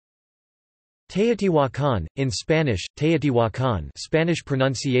Teotihuacan, in Spanish, Teotihuacan Spanish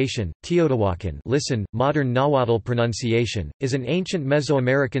pronunciation, Teotihuacan listen, modern Nahuatl pronunciation, is an ancient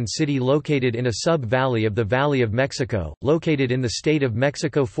Mesoamerican city located in a sub-valley of the Valley of Mexico, located in the state of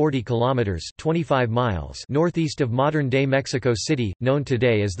Mexico 40 kilometers 25 miles northeast of modern-day Mexico City, known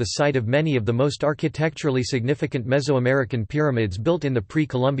today as the site of many of the most architecturally significant Mesoamerican pyramids built in the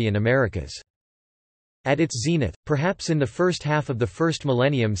pre-Columbian Americas. At its zenith, perhaps in the first half of the first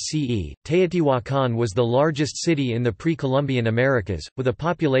millennium CE, Teotihuacan was the largest city in the pre-Columbian Americas, with a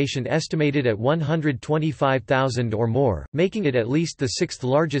population estimated at 125,000 or more, making it at least the sixth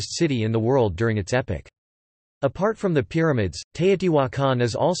largest city in the world during its epoch. Apart from the pyramids, Teotihuacan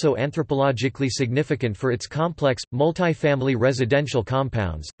is also anthropologically significant for its complex, multi-family residential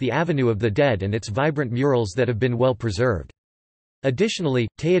compounds, the Avenue of the Dead and its vibrant murals that have been well preserved. Additionally,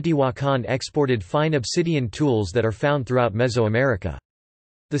 Teotihuacan exported fine obsidian tools that are found throughout Mesoamerica.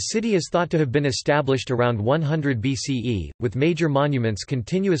 The city is thought to have been established around 100 BCE, with major monuments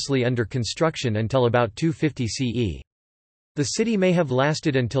continuously under construction until about 250 CE. The city may have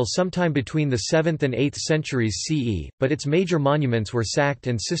lasted until sometime between the 7th and 8th centuries CE, but its major monuments were sacked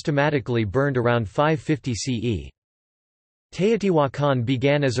and systematically burned around 550 CE. Teotihuacan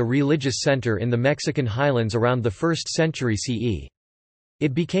began as a religious center in the Mexican highlands around the 1st century CE.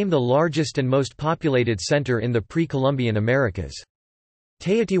 It became the largest and most populated center in the pre-Columbian Americas.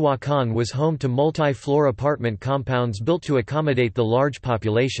 Teotihuacan was home to multi-floor apartment compounds built to accommodate the large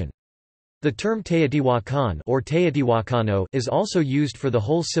population. The term Teotihuacan or Teotihuacano is also used for the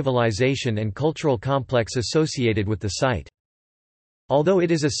whole civilization and cultural complex associated with the site. Although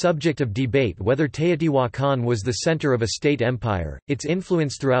it is a subject of debate whether Teotihuacan was the center of a state empire, its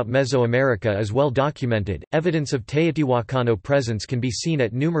influence throughout Mesoamerica is well documented. Evidence of Teotihuacano presence can be seen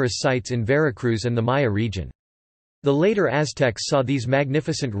at numerous sites in Veracruz and the Maya region. The later Aztecs saw these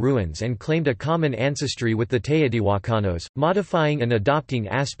magnificent ruins and claimed a common ancestry with the Teotihuacanos, modifying and adopting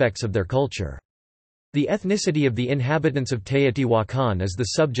aspects of their culture. The ethnicity of the inhabitants of Teotihuacan is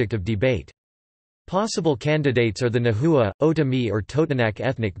the subject of debate. Possible candidates are the Nahua, Otomi or Totonac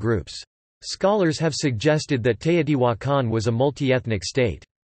ethnic groups. Scholars have suggested that Teotihuacan was a multi-ethnic state.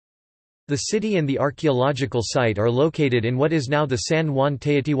 The city and the archaeological site are located in what is now the San Juan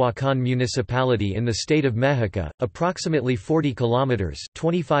Teotihuacan municipality in the state of Mexico, approximately 40 kilometers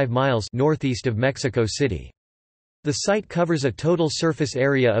 (25 miles) northeast of Mexico City. The site covers a total surface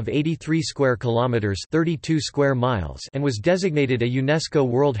area of 83 square kilometers (32 square miles) and was designated a UNESCO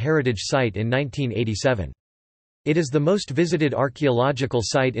World Heritage Site in 1987. It is the most visited archaeological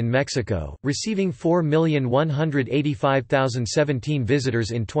site in Mexico, receiving 4,185,017 visitors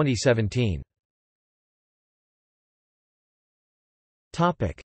in 2017.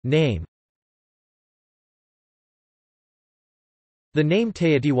 Topic: Name. The name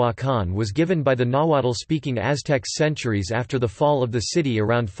Teotihuacan was given by the Nahuatl-speaking Aztecs centuries after the fall of the city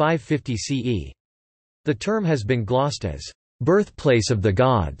around 550 CE. The term has been glossed as, "birthplace of the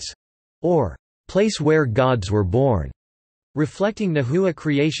gods," or "place where gods were born," reflecting Nahua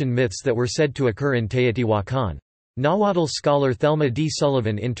creation myths that were said to occur in Teotihuacan. Nahuatl scholar Thelma D.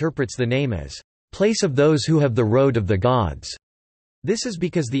 Sullivan interprets the name as, "place of those who have the road of the gods." This is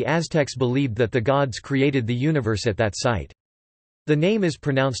because the Aztecs believed that the gods created the universe at that site. The name is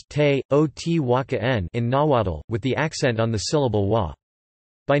pronounced Te-O-T-Waka-N in Nahuatl, with the accent on the syllable wa.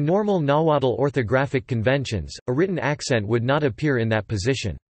 By normal Nahuatl orthographic conventions, a written accent would not appear in that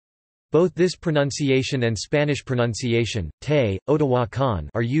position. Both this pronunciation and Spanish pronunciation, Te-Otihuacan,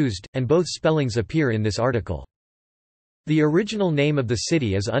 are used, and both spellings appear in this article. The original name of the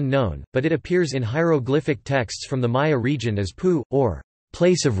city is unknown, but it appears in hieroglyphic texts from the Maya region as Pu, or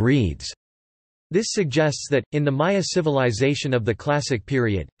place of reeds. This suggests that, in the Maya civilization of the Classic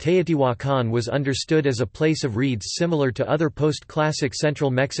period, Teotihuacan was understood as a place of reeds similar to other post-Classic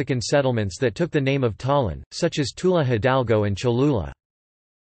central Mexican settlements that took the name of Tollan, such as Tula Hidalgo and Cholula.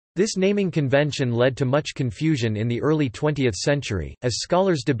 This naming convention led to much confusion in the early 20th century, as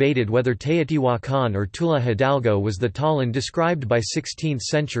scholars debated whether Teotihuacan or Tula Hidalgo was the Tollan described by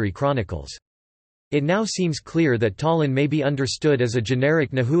 16th-century chronicles. It now seems clear that Tollan may be understood as a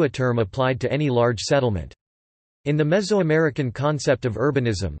generic Nahua term applied to any large settlement. In the Mesoamerican concept of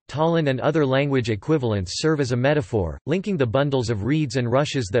urbanism, Tollan and other language equivalents serve as a metaphor, linking the bundles of reeds and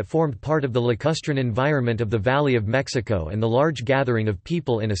rushes that formed part of the lacustrine environment of the Valley of Mexico and the large gathering of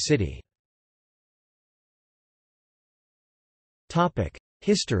people in a city.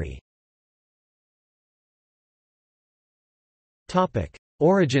 History.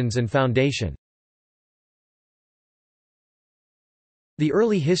 Origins and foundation. The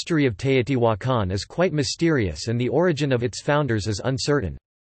early history of Teotihuacan is quite mysterious and the origin of its founders is uncertain.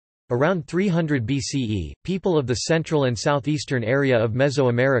 Around 300 BCE, people of the central and southeastern area of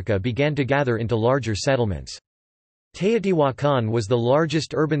Mesoamerica began to gather into larger settlements. Teotihuacan was the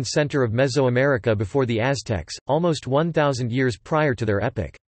largest urban center of Mesoamerica before the Aztecs, almost 1,000 years prior to their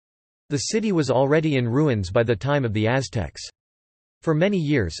epoch. The city was already in ruins by the time of the Aztecs. For many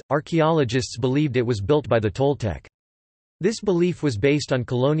years, archaeologists believed it was built by the Toltec. This belief was based on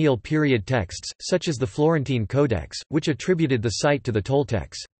colonial period texts, such as the Florentine Codex, which attributed the site to the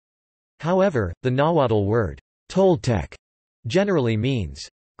Toltecs. However, the Nahuatl word, Toltec, generally means,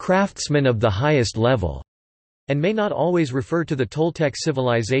 craftsman of the highest level, and may not always refer to the Toltec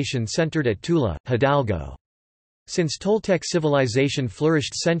civilization centered at Tula, Hidalgo. Since Toltec civilization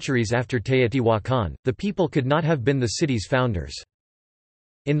flourished centuries after Teotihuacan, the people could not have been the city's founders.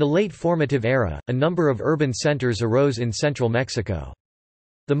 In the late formative era, a number of urban centers arose in central Mexico.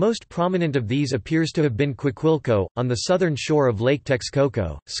 The most prominent of these appears to have been Cuicuilco, on the southern shore of Lake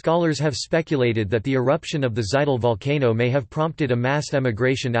Texcoco. Scholars have speculated that the eruption of the Zidal volcano may have prompted a mass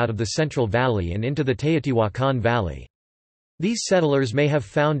emigration out of the Central Valley and into the Teotihuacan Valley. These settlers may have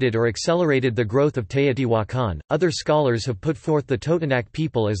founded or accelerated the growth of Teotihuacan. Other scholars have put forth the Totonac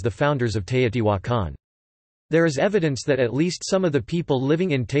people as the founders of Teotihuacan. There is evidence that at least some of the people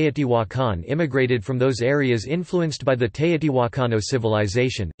living in Teotihuacan immigrated from those areas influenced by the Teotihuacano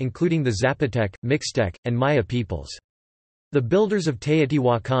civilization, including the Zapotec, Mixtec, and Maya peoples. The builders of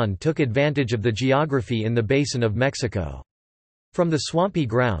Teotihuacan took advantage of the geography in the basin of Mexico. From the swampy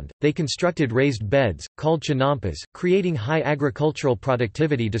ground, they constructed raised beds, called chinampas, creating high agricultural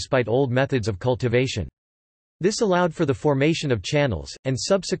productivity despite old methods of cultivation. This allowed for the formation of channels, and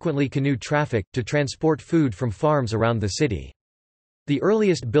subsequently canoe traffic, to transport food from farms around the city. The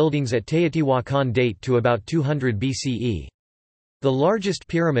earliest buildings at Teotihuacan date to about 200 BCE. The largest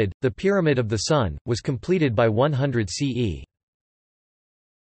pyramid, the Pyramid of the Sun, was completed by 100 CE.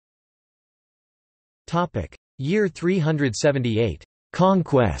 Year 378.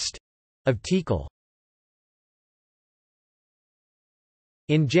 Conquest of Tikal.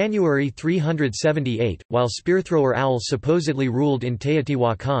 In January 378, while spearthrower Owl supposedly ruled in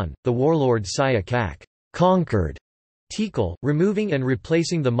Teotihuacan, the warlord Saya Cac conquered Tikal, removing and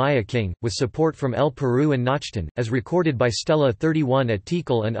replacing the Maya king, with support from El Peru and Nochtan, as recorded by Stela 31 at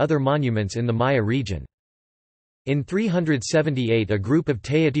Tikal and other monuments in the Maya region. In 378 a group of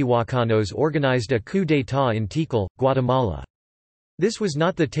Teotihuacanos organized a coup d'état in Tikal, Guatemala. This was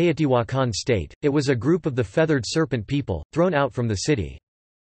not the Teotihuacan state, it was a group of the Feathered Serpent people, thrown out from the city.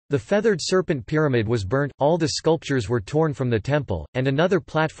 The Feathered Serpent Pyramid was burnt, all the sculptures were torn from the temple, and another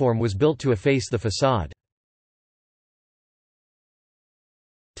platform was built to efface the facade.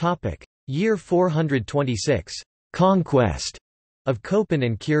 Year 426. Conquest of Copan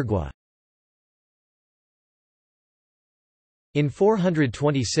and Quirigua. In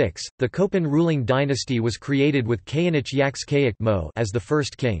 426, the Copan ruling dynasty was created with Cayanich Yaxcayic Mo as the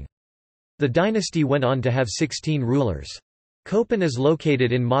first king. The dynasty went on to have 16 rulers. Copan is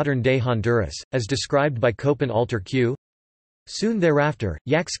located in modern-day Honduras, as described by Copan Alter Q. Soon thereafter,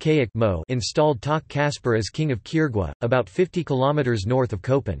 Yaxcayic Mo installed Toc Casper as king of Quirigua, about 50 kilometers north of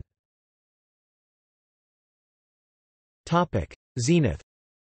Copan. Zenith.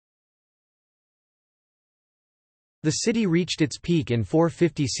 The city reached its peak in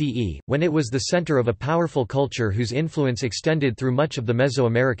 450 CE, when it was the center of a powerful culture whose influence extended through much of the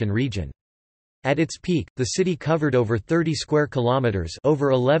Mesoamerican region. At its peak, the city covered over 30 square kilometers,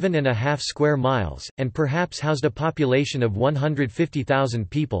 over 11.5 square miles, and perhaps housed a population of 150,000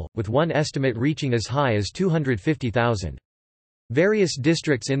 people, with one estimate reaching as high as 250,000. Various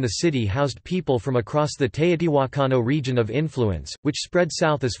districts in the city housed people from across the Teotihuacano region of influence, which spread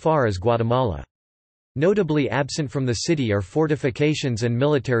south as far as Guatemala. Notably absent from the city are fortifications and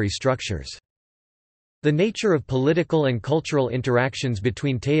military structures. The nature of political and cultural interactions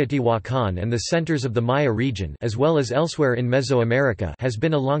between Teotihuacan and the centers of the Maya region, as well as elsewhere in Mesoamerica, has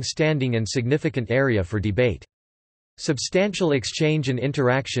been a long-standing and significant area for debate. Substantial exchange and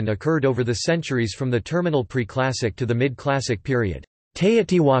interaction occurred over the centuries from the terminal pre-classic to the mid-classic period.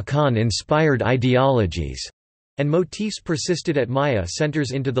 Teotihuacan-inspired ideologies and motifs persisted at Maya centers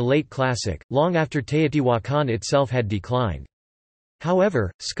into the late Classic, long after Teotihuacan itself had declined.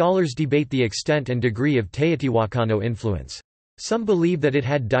 However, scholars debate the extent and degree of Teotihuacano influence. Some believe that it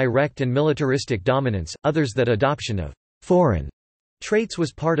had direct and militaristic dominance, others that adoption of foreign traits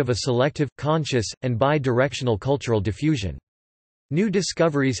was part of a selective, conscious, and bi-directional cultural diffusion. New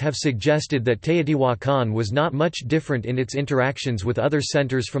discoveries have suggested that Teotihuacan was not much different in its interactions with other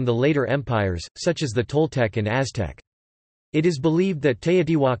centers from the later empires, such as the Toltec and Aztec. It is believed that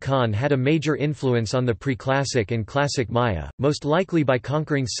Teotihuacan had a major influence on the preclassic and classic Maya, most likely by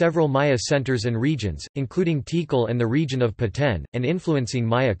conquering several Maya centers and regions, including Tikal and the region of Petén, and influencing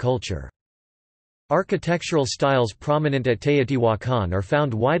Maya culture. Architectural styles prominent at Teotihuacan are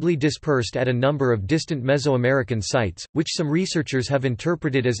found widely dispersed at a number of distant Mesoamerican sites, which some researchers have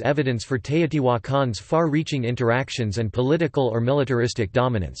interpreted as evidence for Teotihuacan's far-reaching interactions and political or militaristic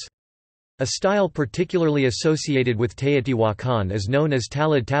dominance. A style particularly associated with Teotihuacan is known as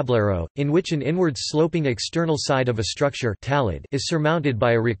talud tablero, in which an inward-sloping external side of a structure talud is surmounted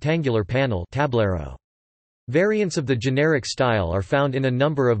by a rectangular panel tablero. Variants of the generic style are found in a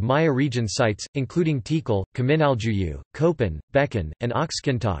number of Maya region sites, including Tikal, Caminaljuyu, Copan, Becan, and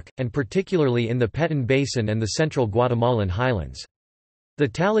Oxquintoc, and particularly in the Petén Basin and the central Guatemalan highlands. The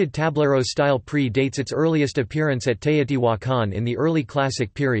talud tablero style pre-dates its earliest appearance at Teotihuacan in the early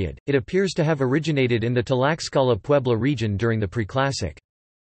Classic period. It appears to have originated in the Tlaxcala Puebla region during the Preclassic.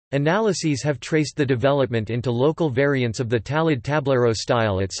 Analyses have traced the development into local variants of the talud tablero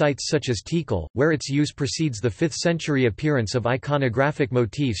style at sites such as Tikal, where its use precedes the 5th century appearance of iconographic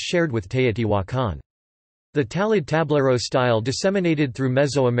motifs shared with Teotihuacan. The talud tablero style disseminated through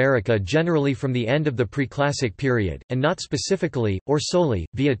Mesoamerica generally from the end of the Preclassic period, and not specifically, or solely,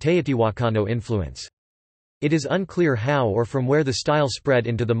 via Teotihuacano influence. It is unclear how or from where the style spread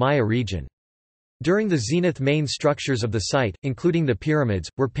into the Maya region. During the zenith main structures of the site, including the pyramids,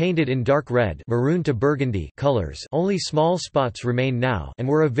 were painted in dark red maroon to burgundy colors, only small spots remain now, and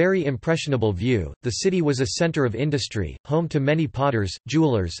were a very impressionable view. The city was a center of industry, home to many potters,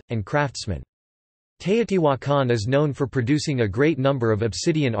 jewelers, and craftsmen. Teotihuacan is known for producing a great number of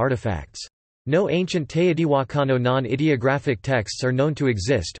obsidian artifacts. No ancient Teotihuacano non-ideographic texts are known to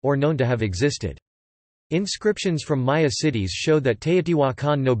exist or known to have existed. Inscriptions from Maya cities show that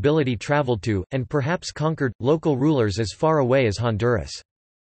Teotihuacan nobility traveled to, and perhaps conquered, local rulers as far away as Honduras.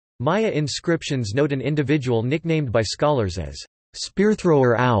 Maya inscriptions note an individual nicknamed by scholars as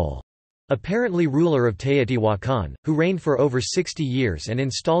Spearthrower Owl, apparently ruler of Teotihuacan, who reigned for over 60 years and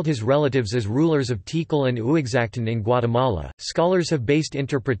installed his relatives as rulers of Tikal and Uaxactán in Guatemala. Scholars have based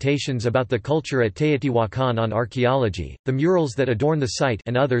interpretations about the culture at Teotihuacan on archaeology, the murals that adorn the site,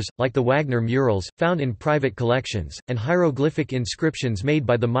 and others, like the Wagner murals, found in private collections, and hieroglyphic inscriptions made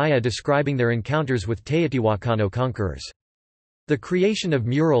by the Maya describing their encounters with Teotihuacano conquerors. The creation of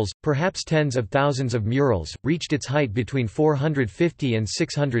murals, perhaps tens of thousands of murals, reached its height between 450 and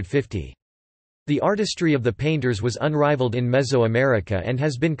 650. The artistry of the painters was unrivaled in Mesoamerica and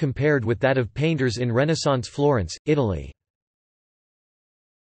has been compared with that of painters in Renaissance Florence, Italy.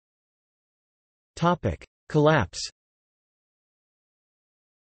 Collapse.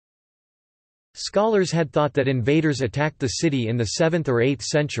 Scholars had thought that invaders attacked the city in the 7th or 8th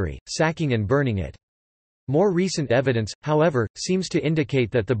century, sacking and burning it. More recent evidence, however, seems to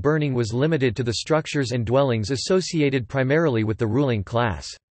indicate that the burning was limited to the structures and dwellings associated primarily with the ruling class.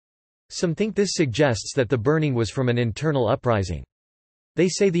 Some think this suggests that the burning was from an internal uprising. They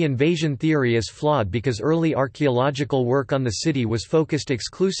say the invasion theory is flawed because early archaeological work on the city was focused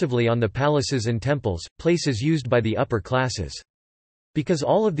exclusively on the palaces and temples, places used by the upper classes. Because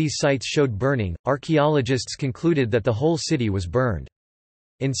all of these sites showed burning, archaeologists concluded that the whole city was burned.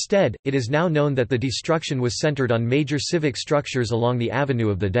 Instead, it is now known that the destruction was centered on major civic structures along the Avenue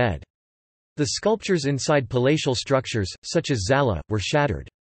of the Dead. The sculptures inside palatial structures, such as Zala, were shattered.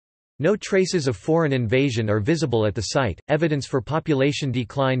 No traces of foreign invasion are visible at the site. Evidence for population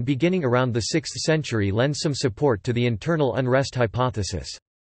decline beginning around the 6th century lends some support to the internal unrest hypothesis.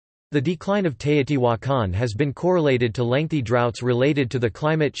 The decline of Teotihuacan has been correlated to lengthy droughts related to the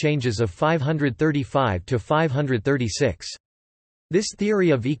climate changes of 535 to 536. This theory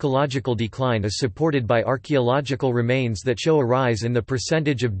of ecological decline is supported by archaeological remains that show a rise in the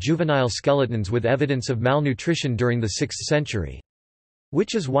percentage of juvenile skeletons with evidence of malnutrition during the 6th century.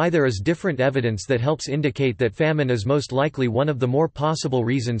 Which is why there is different evidence that helps indicate that famine is most likely one of the more possible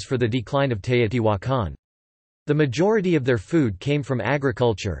reasons for the decline of Teotihuacan. The majority of their food came from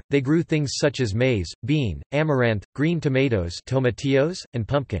agriculture. They grew things such as maize, bean, amaranth, green tomatoes, tomatillos, and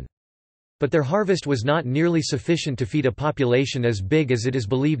pumpkin. But their harvest was not nearly sufficient to feed a population as big as it is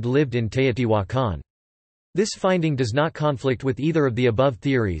believed lived in Teotihuacan. This finding does not conflict with either of the above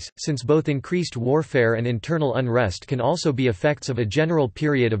theories, since both increased warfare and internal unrest can also be effects of a general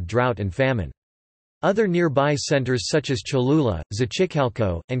period of drought and famine. Other nearby centers such as Cholula,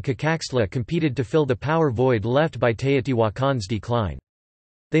 Xochicalco, and Cacaxtla competed to fill the power void left by Teotihuacan's decline.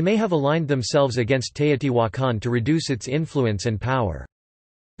 They may have aligned themselves against Teotihuacan to reduce its influence and power.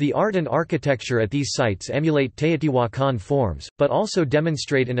 The art and architecture at these sites emulate Teotihuacan forms, but also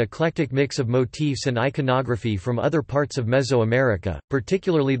demonstrate an eclectic mix of motifs and iconography from other parts of Mesoamerica,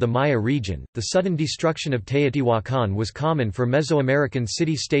 particularly the Maya region. The sudden destruction of Teotihuacan was common for Mesoamerican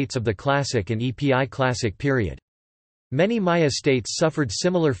city-states of the Classic and Epi Classic period. Many Maya states suffered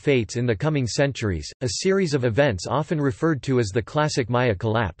similar fates in the coming centuries, a series of events often referred to as the Classic Maya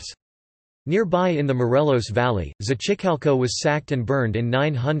collapse. Nearby in the Morelos Valley, Xochicalco was sacked and burned in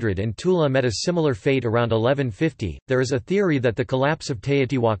 900 and Tula met a similar fate around 1150. There is a theory that the collapse of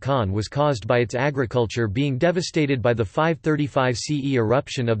Teotihuacan was caused by its agriculture being devastated by the 535 CE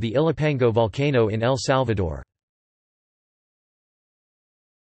eruption of the Ilopango volcano in El Salvador.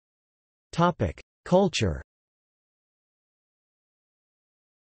 Topic: Culture.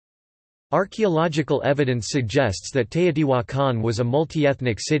 Archaeological evidence suggests that Teotihuacan was a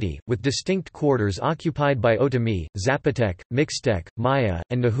multi-ethnic city, with distinct quarters occupied by Otomi, Zapotec, Mixtec, Maya,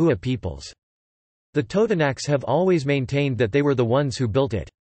 and Nahua peoples. The Totonacs have always maintained that they were the ones who built it.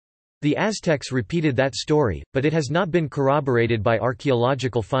 The Aztecs repeated that story, but it has not been corroborated by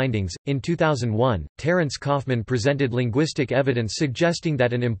archaeological findings. In 2001, Terence Kaufman presented linguistic evidence suggesting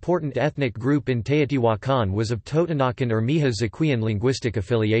that an important ethnic group in Teotihuacan was of Totonacan or Miha Zaquian linguistic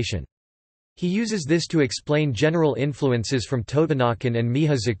affiliation. He uses this to explain general influences from Totonacan and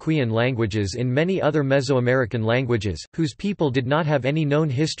Miha Zaquian languages in many other Mesoamerican languages, whose people did not have any known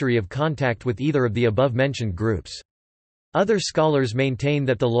history of contact with either of the above-mentioned groups. Other scholars maintain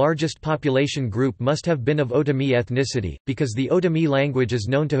that the largest population group must have been of Otomi ethnicity, because the Otomi language is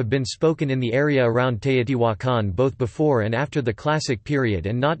known to have been spoken in the area around Teotihuacan both before and after the Classic period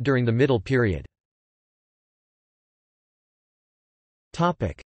and not during the Middle period.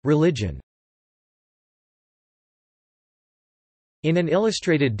 Religion. In an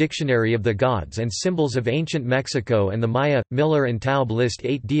illustrated dictionary of the gods and symbols of ancient Mexico and the Maya, Miller and Taub list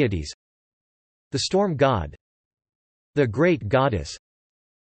 8 deities: the storm god, the great goddess,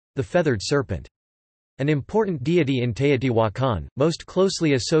 the feathered serpent. An important deity in Teotihuacan, most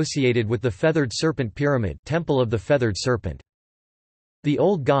closely associated with the feathered serpent pyramid, temple of the feathered serpent. The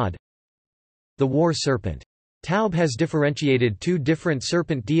old god, the war serpent. Taub has differentiated 2 different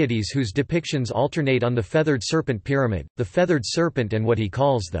serpent deities whose depictions alternate on the feathered serpent pyramid, the feathered serpent and what he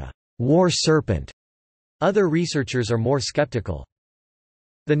calls the war serpent. Other researchers are more skeptical.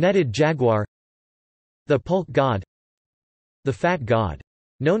 The netted jaguar, the pulque god, the fat god.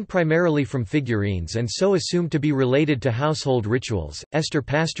 Known primarily from figurines and so assumed to be related to household rituals, Esther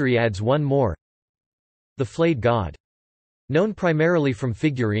Pasteri adds one more: the flayed god. Known primarily from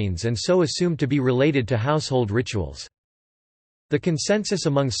figurines and so assumed to be related to household rituals. The consensus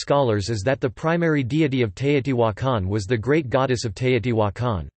among scholars is that the primary deity of Teotihuacan was the great goddess of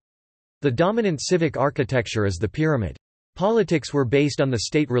Teotihuacan. The dominant civic architecture is the pyramid. Politics were based on the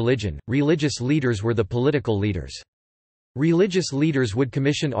state religion, religious leaders were the political leaders. Religious leaders would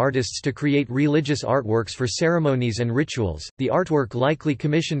commission artists to create religious artworks for ceremonies and rituals. The artwork likely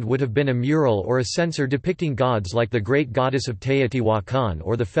commissioned would have been a mural or a censer depicting gods like the great goddess of Teotihuacan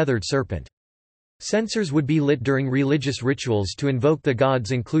or the feathered serpent. Censers would be lit during religious rituals to invoke the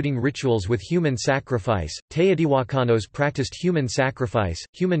gods, including rituals with human sacrifice. Teotihuacanos practiced human sacrifice.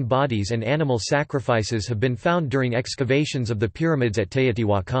 Human bodies and animal sacrifices have been found during excavations of the pyramids at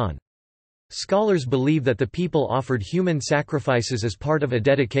Teotihuacan. Scholars believe that the people offered human sacrifices as part of a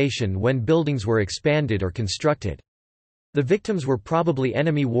dedication when buildings were expanded or constructed. The victims were probably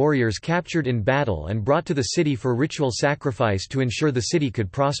enemy warriors captured in battle and brought to the city for ritual sacrifice to ensure the city could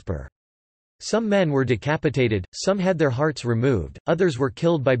prosper. Some men were decapitated, some had their hearts removed, others were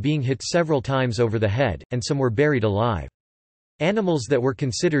killed by being hit several times over the head, and some were buried alive. Animals that were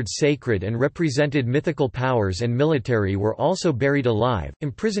considered sacred and represented mythical powers and military were also buried alive,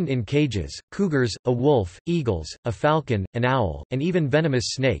 imprisoned in cages: cougars, a wolf, eagles, a falcon, an owl, and even venomous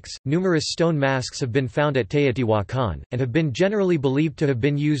snakes. Numerous stone masks have been found at Teotihuacan, and have been generally believed to have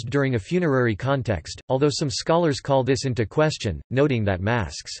been used during a funerary context, although some scholars call this into question, noting that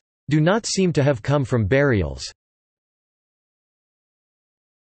masks do not seem to have come from burials.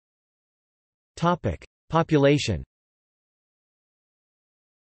 Population.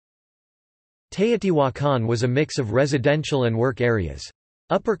 Teotihuacan was a mix of residential and work areas.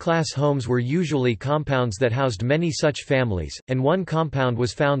 Upper-class homes were usually compounds that housed many such families, and one compound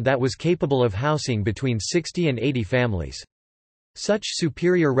was found that was capable of housing between 60 and 80 families. Such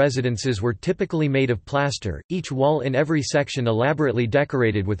superior residences were typically made of plaster, each wall in every section elaborately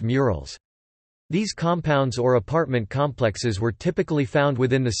decorated with murals. These compounds or apartment complexes were typically found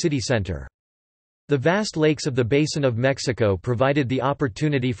within the city center. The vast lakes of the Basin of Mexico provided the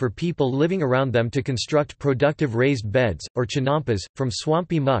opportunity for people living around them to construct productive raised beds, or chinampas, from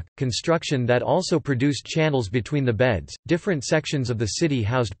swampy muck, construction that also produced channels between the beds. Different sections of the city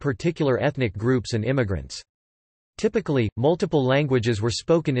housed particular ethnic groups and immigrants. Typically, multiple languages were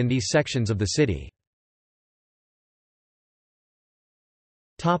spoken in these sections of the city.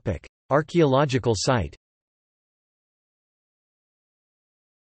 Archaeological site.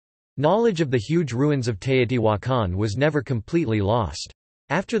 Knowledge of the huge ruins of Teotihuacan was never completely lost.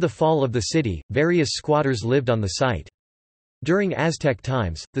 After the fall of the city, various squatters lived on the site. During Aztec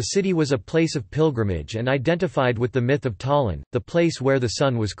times, the city was a place of pilgrimage and identified with the myth of Talán, the place where the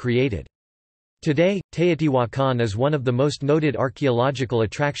sun was created. Today, Teotihuacan is one of the most noted archaeological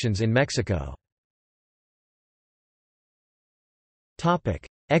attractions in Mexico.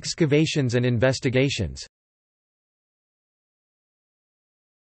 Excavations and investigations.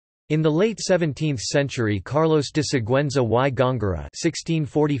 In the late 17th century, Carlos de Sigüenza y Góngora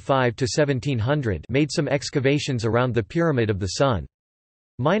 (1645–1700) made some excavations around the Pyramid of the Sun.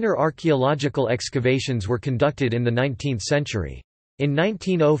 Minor archaeological excavations were conducted in the 19th century. In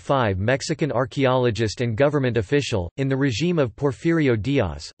 1905, Mexican archaeologist and government official, in the regime of Porfirio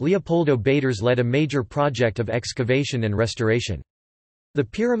Díaz, Leopoldo Batres led a major project of excavation and restoration. The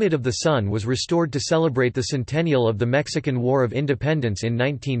Pyramid of the Sun was restored to celebrate the centennial of the Mexican War of Independence in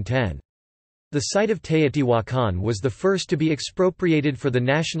 1910. The site of Teotihuacan was the first to be expropriated for the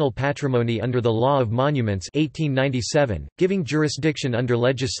national patrimony under the Law of Monuments 1897, giving jurisdiction under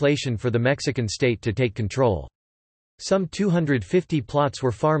legislation for the Mexican state to take control. Some 250 plots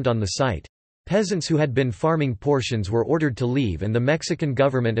were farmed on the site. Peasants who had been farming portions were ordered to leave, and the Mexican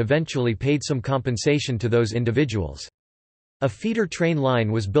government eventually paid some compensation to those individuals. A feeder train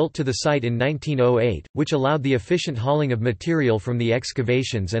line was built to the site in 1908, which allowed the efficient hauling of material from the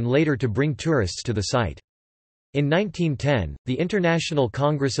excavations and later to bring tourists to the site. In 1910, the International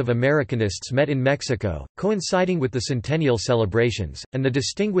Congress of Americanists met in Mexico, coinciding with the centennial celebrations, and the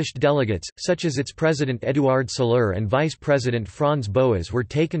distinguished delegates, such as its president Eduard Soler and vice president Franz Boas, were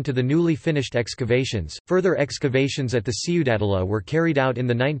taken to the newly finished excavations. Further excavations at the Ciudadela were carried out in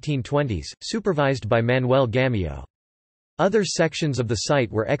the 1920s, supervised by Manuel Gamio. Other sections of the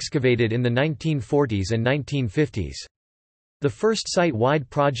site were excavated in the 1940s and 1950s. The first site-wide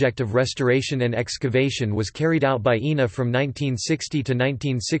project of restoration and excavation was carried out by INA from 1960 to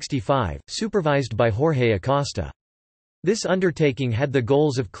 1965, supervised by Jorge Acosta. This undertaking had the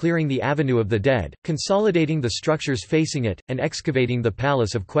goals of clearing the Avenue of the Dead, consolidating the structures facing it, and excavating the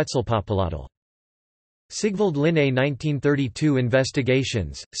Palace of Quetzalpopolotl. Sigvald Linné 1932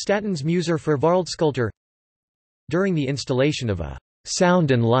 Investigations, Statens Museer for Varuldskulptur. During the installation of a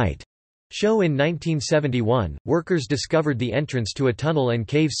 «sound and light» show in 1971, workers discovered the entrance to a tunnel and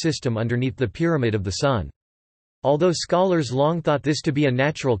cave system underneath the Pyramid of the Sun. Although scholars long thought this to be a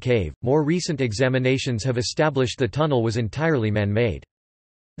natural cave, more recent examinations have established the tunnel was entirely man-made.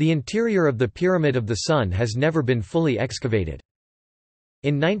 The interior of the Pyramid of the Sun has never been fully excavated.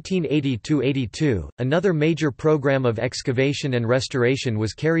 In 1980–82, another major program of excavation and restoration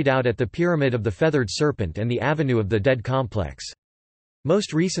was carried out at the Pyramid of the Feathered Serpent and the Avenue of the Dead complex.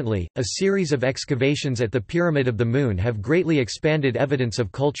 Most recently, a series of excavations at the Pyramid of the Moon have greatly expanded evidence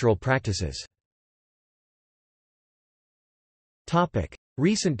of cultural practices.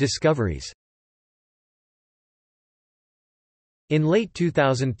 Recent discoveries. In late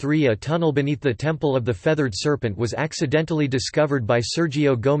 2003, a tunnel beneath the Temple of the Feathered Serpent was accidentally discovered by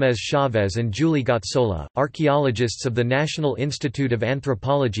Sergio Gómez Chávez and Julie Gotzola, archaeologists of the National Institute of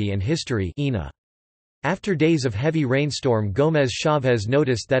Anthropology and History (INA). After days of heavy rainstorm, Gómez Chávez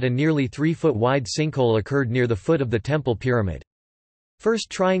noticed that a nearly 3-foot-wide sinkhole occurred near the foot of the temple pyramid.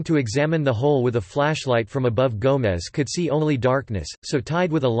 First trying to examine the hole with a flashlight from above, Gómez could see only darkness, so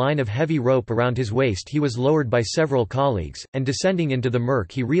tied with a line of heavy rope around his waist he was lowered by several colleagues, and descending into the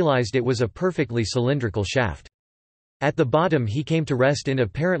murk he realized it was a perfectly cylindrical shaft. At the bottom he came to rest in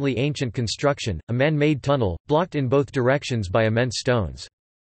apparently ancient construction, a man-made tunnel, blocked in both directions by immense stones.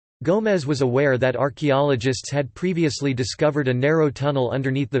 Gómez was aware that archaeologists had previously discovered a narrow tunnel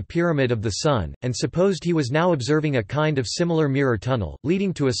underneath the Pyramid of the Sun, and supposed he was now observing a kind of similar mirror tunnel,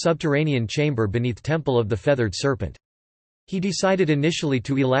 leading to a subterranean chamber beneath Temple of the Feathered Serpent. He decided initially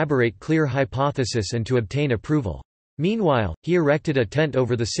to elaborate clear hypothesis and to obtain approval. Meanwhile, he erected a tent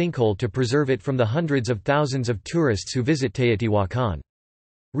over the sinkhole to preserve it from the hundreds of thousands of tourists who visit Teotihuacan.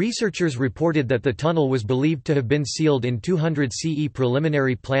 Researchers reported that the tunnel was believed to have been sealed in 200 CE.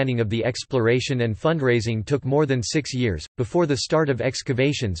 Preliminary planning of the exploration and fundraising took more than 6 years. Before the start of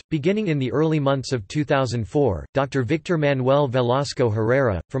excavations, beginning in the early months of 2004, Dr. Victor Manuel Velasco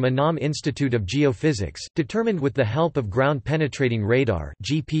Herrera, from UNAM Institute of Geophysics, determined with the help of ground-penetrating radar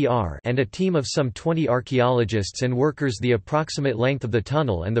 (GPR) and a team of some 20 archaeologists and workers the approximate length of the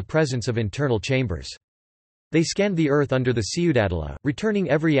tunnel and the presence of internal chambers. They scanned the Earth under the Ciudadela, returning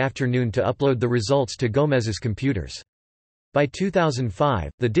every afternoon to upload the results to Gómez's computers. By 2005,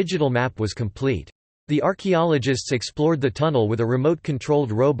 the digital map was complete. The archaeologists explored the tunnel with a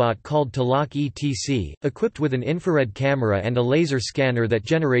remote-controlled robot called Tlaloc ETC, equipped with an infrared camera and a laser scanner that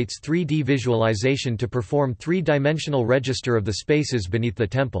generates 3D visualization to perform three-dimensional register of the spaces beneath the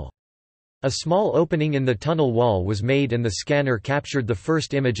temple. A small opening in the tunnel wall was made and the scanner captured the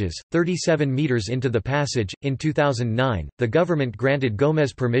first images, 37 meters into the passage. In 2009, the government granted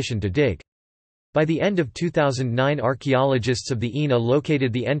Gómez permission to dig. By the end of 2009, archaeologists of the INA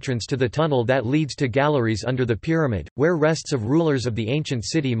located the entrance to the tunnel that leads to galleries under the pyramid, where rests of rulers of the ancient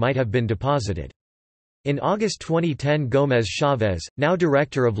city might have been deposited. In August 2010, Gómez Chávez, now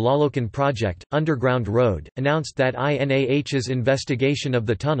director of Tlalocan Project, Underground Road, announced that INAH's investigation of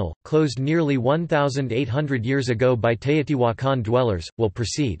the tunnel, closed nearly 1,800 years ago by Teotihuacan dwellers, will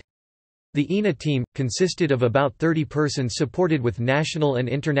proceed. The INA team, consisted of about 30 persons supported with national and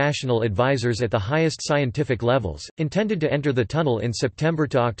international advisors at the highest scientific levels, intended to enter the tunnel in September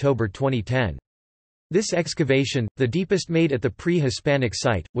to October 2010. This excavation, the deepest made at the pre-Hispanic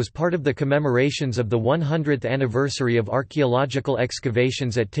site, was part of the commemorations of the 100th anniversary of archaeological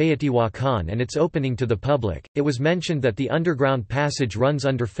excavations at Teotihuacan and its opening to the public. It was mentioned that the underground passage runs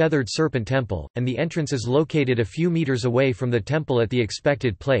under Feathered Serpent Temple, and the entrance is located a few meters away from the temple at the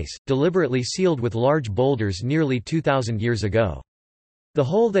expected place, deliberately sealed with large boulders nearly 2,000 years ago. The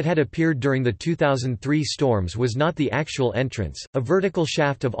hole that had appeared during the 2003 storms was not the actual entrance. A vertical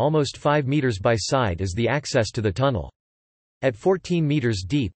shaft of almost 5 meters by side is the access to the tunnel. At 14 meters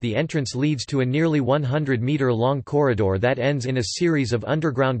deep, the entrance leads to a nearly 100-meter-long corridor that ends in a series of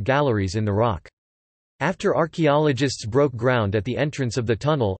underground galleries in the rock. After archaeologists broke ground at the entrance of the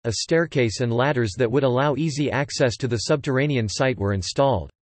tunnel, a staircase and ladders that would allow easy access to the subterranean site were installed.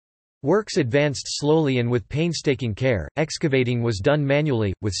 Works advanced slowly and with painstaking care. Excavating was done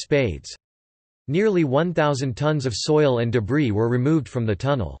manually, with spades. Nearly 1,000 tons of soil and debris were removed from the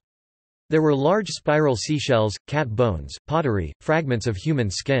tunnel. There were large spiral seashells, cat bones, pottery, fragments of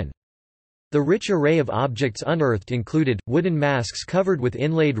human skin. The rich array of objects unearthed included, wooden masks covered with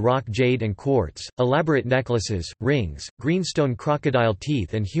inlaid rock jade and quartz, elaborate necklaces, rings, greenstone crocodile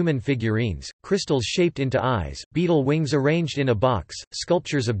teeth and human figurines, crystals shaped into eyes, beetle wings arranged in a box,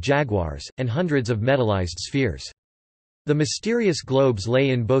 sculptures of jaguars, and hundreds of metallized spheres. The mysterious globes lay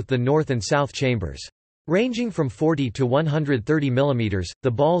in both the north and south chambers. Ranging from 40 to 130 mm, the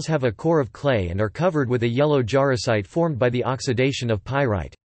balls have a core of clay and are covered with a yellow jarosite formed by the oxidation of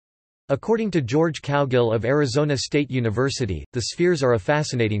pyrite. According to George Cowgill of Arizona State University, the spheres are a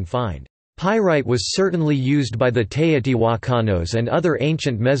fascinating find. Pyrite was certainly used by the Teotihuacanos and other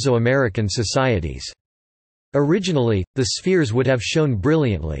ancient Mesoamerican societies. Originally, the spheres would have shone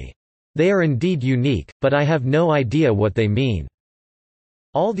brilliantly. They are indeed unique, but I have no idea what they mean.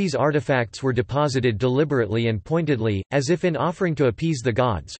 All these artifacts were deposited deliberately and pointedly, as if in offering to appease the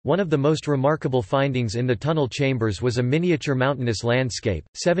gods. One of the most remarkable findings in the tunnel chambers was a miniature mountainous landscape,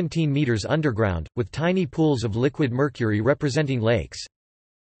 17 meters underground, with tiny pools of liquid mercury representing lakes.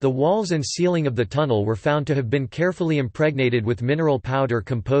 The walls and ceiling of the tunnel were found to have been carefully impregnated with mineral powder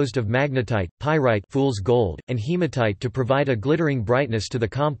composed of magnetite, pyrite, fool's gold, and hematite to provide a glittering brightness to the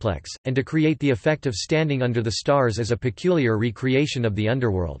complex, and to create the effect of standing under the stars as a peculiar recreation of the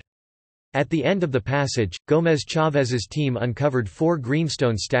underworld. At the end of the passage, Gómez Chávez's team uncovered 4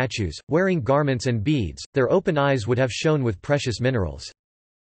 greenstone statues, wearing garments and beads. Their open eyes would have shone with precious minerals.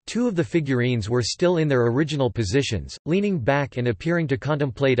 2 of the figurines were still in their original positions, leaning back and appearing to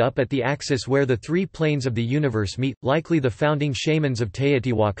contemplate up at the axis where the 3 planes of the universe meet, likely the founding shamans of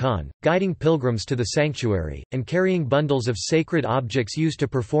Teotihuacan, guiding pilgrims to the sanctuary, and carrying bundles of sacred objects used to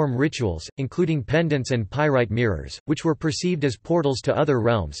perform rituals, including pendants and pyrite mirrors, which were perceived as portals to other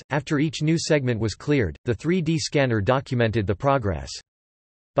realms. After each new segment was cleared, the 3D scanner documented the progress.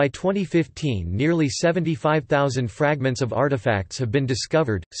 By 2015, nearly 75,000 fragments of artifacts have been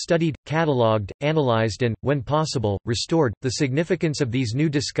discovered, studied, catalogued, analyzed and, when possible, restored. The significance of these new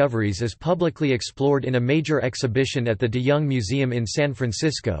discoveries is publicly explored in a major exhibition at the De Young Museum in San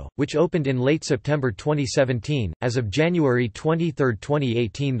Francisco, which opened in late September 2017. As of January 23,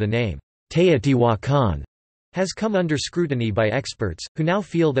 2018, the name Teotihuacan has come under scrutiny by experts, who now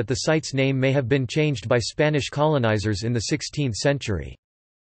feel that the site's name may have been changed by Spanish colonizers in the 16th century.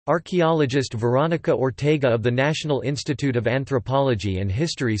 Archaeologist Veronica Ortega of the National Institute of Anthropology and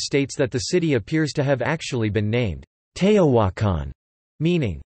History states that the city appears to have actually been named Teotihuacan,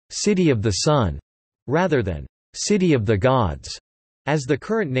 meaning, "city of the sun," rather than "city of the gods," as the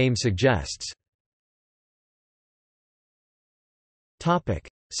current name suggests.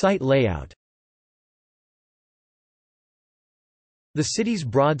 Site layout. The city's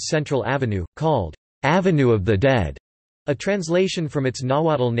broad central avenue, called Avenue of the Dead, a translation from its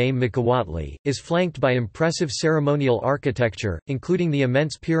Nahuatl name Micohuatli, is flanked by impressive ceremonial architecture, including the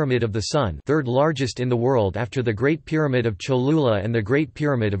immense Pyramid of the Sun, third largest in the world after the Great Pyramid of Cholula and the Great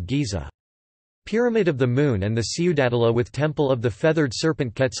Pyramid of Giza. Pyramid of the Moon and the Ciudadela with Temple of the Feathered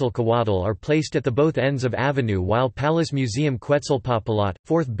Serpent Quetzalcoatl are placed at the both ends of avenue, while Palace Museum Quetzalpopolat,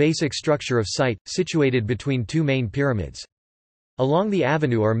 fourth basic structure of site, situated between two main pyramids. Along the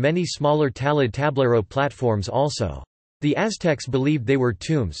avenue are many smaller talud tablero platforms also. The Aztecs believed they were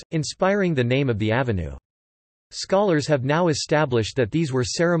tombs, inspiring the name of the avenue. Scholars have now established that these were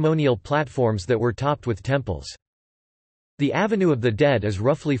ceremonial platforms that were topped with temples. The Avenue of the Dead is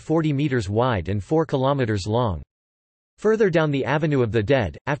roughly 40 meters wide and 4 kilometers long. Further down the Avenue of the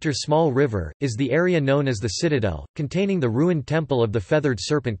Dead, after Small River, is the area known as the Citadel, containing the ruined temple of the feathered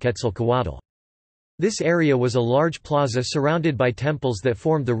serpent Quetzalcoatl. This area was a large plaza surrounded by temples that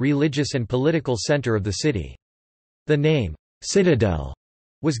formed the religious and political center of the city. The name, Citadel,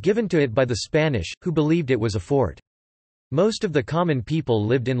 was given to it by the Spanish, who believed it was a fort. Most of the common people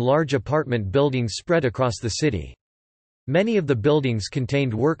lived in large apartment buildings spread across the city. Many of the buildings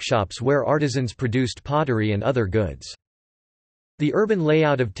contained workshops where artisans produced pottery and other goods. The urban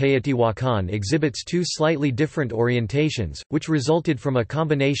layout of Teotihuacan exhibits two slightly different orientations, which resulted from a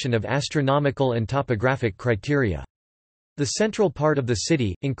combination of astronomical and topographic criteria. The central part of the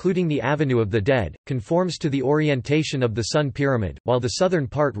city, including the Avenue of the Dead, conforms to the orientation of the Sun Pyramid, while the southern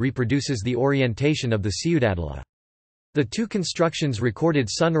part reproduces the orientation of the Ciudadela. The two constructions recorded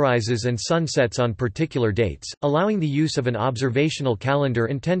sunrises and sunsets on particular dates, allowing the use of an observational calendar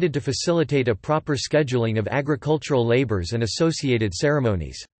intended to facilitate a proper scheduling of agricultural labors and associated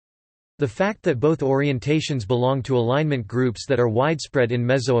ceremonies. The fact that both orientations belong to alignment groups that are widespread in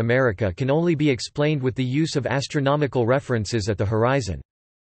Mesoamerica can only be explained with the use of astronomical references at the horizon.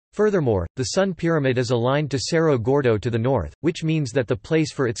 Furthermore, the Sun Pyramid is aligned to Cerro Gordo to the north, which means that the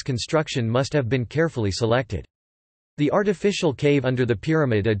place for its construction must have been carefully selected. The artificial cave under the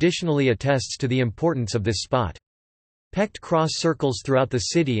pyramid additionally attests to the importance of this spot. Pecked cross circles throughout the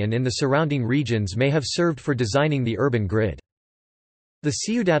city and in the surrounding regions may have served for designing the urban grid. The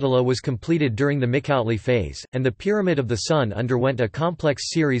Ciudadela was completed during the Micohuatli phase, and the Pyramid of the Sun underwent a complex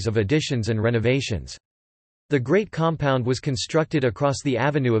series of additions and renovations. The Great Compound was constructed across the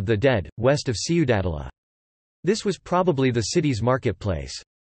Avenue of the Dead, west of Ciudadela. This was probably the city's marketplace.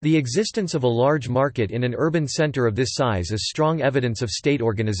 The existence of a large market in an urban center of this size is strong evidence of state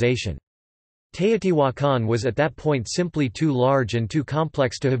organization. Teotihuacan was at that point simply too large and too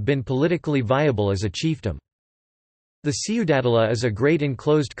complex to have been politically viable as a chiefdom. The Ciudadela is a great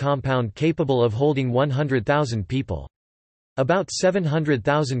enclosed compound capable of holding 100,000 people. About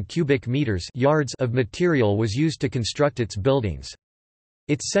 700,000 cubic meters yards of material was used to construct its buildings.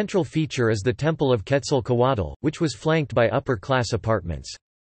 Its central feature is the Temple of Quetzalcoatl, which was flanked by upper-class apartments.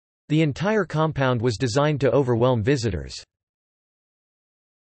 The entire compound was designed to overwhelm visitors.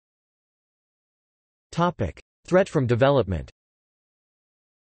 Threat from development.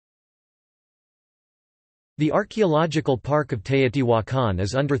 The archaeological park of Teotihuacan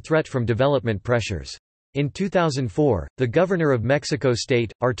is under threat from development pressures. In 2004, the governor of Mexico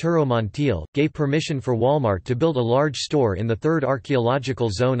State, Arturo Montiel, gave permission for Walmart to build a large store in the third archaeological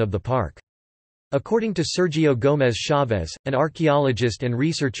zone of the park. According to Sergio Gómez Chávez, an archaeologist and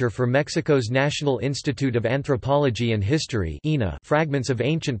researcher for Mexico's National Institute of Anthropology and History (INAH), fragments of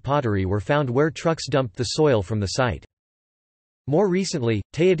ancient pottery were found where trucks dumped the soil from the site. More recently,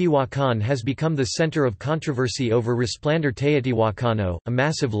 Teotihuacan has become the center of controversy over Resplandor Teotihuacano, a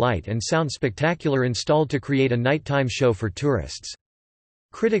massive light and sound spectacular installed to create a nighttime show for tourists.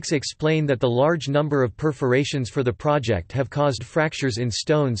 Critics explain that the large number of perforations for the project have caused fractures in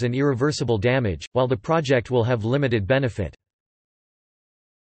stones and irreversible damage, while the project will have limited benefit.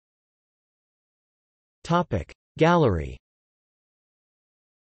 Gallery.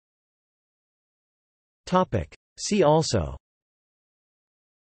 See also: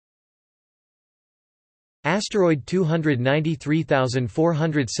 Asteroid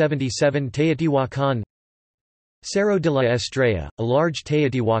 293477 Teotihuacan, Cerro de la Estrella, a large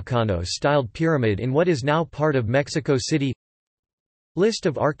Teotihuacano-styled pyramid in what is now part of Mexico City. List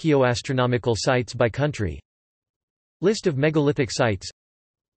of archaeoastronomical sites by country. List of megalithic sites.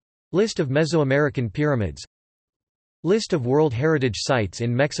 List of Mesoamerican pyramids. List of World Heritage Sites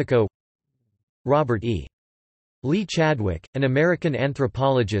in Mexico. Robert E. Lee Chadwick, an American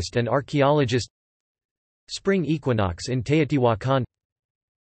anthropologist and archaeologist. Spring equinox in Teotihuacan.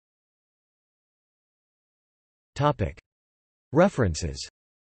 References.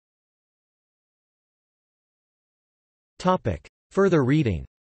 Further reading.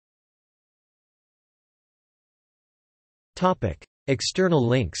 External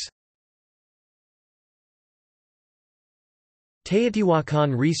links.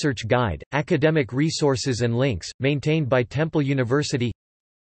 Teotihuacan Research Guide, academic resources and links, maintained by Temple University.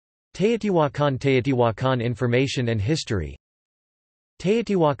 Teotihuacan Information and History.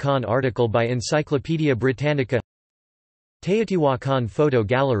 Teotihuacan article by Encyclopaedia Britannica. Teotihuacan Photo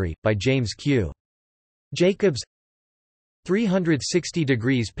Gallery, by James Q. Jacobs. 360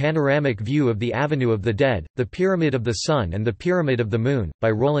 degrees panoramic view of the Avenue of the Dead, the Pyramid of the Sun and the Pyramid of the Moon, by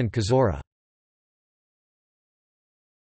Roland Cazorla.